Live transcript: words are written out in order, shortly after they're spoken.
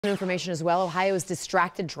Information as well. Ohio's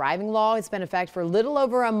distracted driving law has been in effect for a little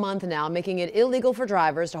over a month now, making it illegal for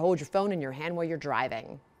drivers to hold your phone in your hand while you're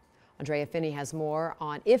driving. Andrea Finney has more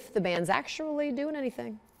on if the ban's actually doing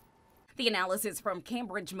anything. The analysis from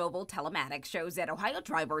Cambridge Mobile Telematics shows that Ohio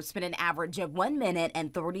drivers spent an average of 1 minute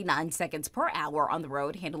and 39 seconds per hour on the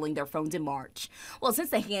road handling their phones in March. Well,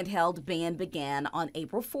 since the handheld ban began on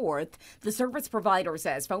April 4th, the service provider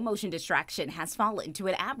says phone motion distraction has fallen to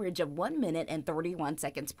an average of 1 minute and 31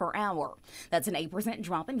 seconds per hour. That's an 8%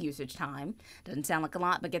 drop in usage time. Doesn't sound like a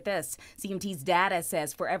lot, but get this. CMT's data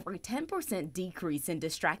says for every 10% decrease in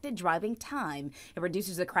distracted driving time, it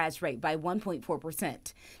reduces the crash rate by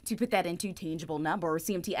 1.4%. To put that into tangible numbers,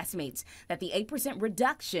 CMT estimates that the 8%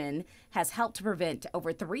 reduction has helped to prevent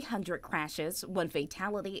over 300 crashes, 1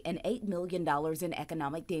 fatality, and $8 million in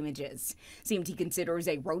economic damages. CMT considers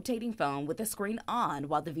a rotating phone with the screen on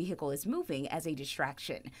while the vehicle is moving as a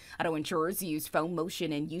distraction. Auto insurers use phone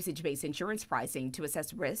motion and usage-based insurance pricing to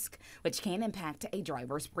assess risk, which can impact a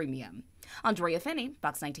driver's premium. Andrea Finney,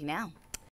 Fox 19 Now.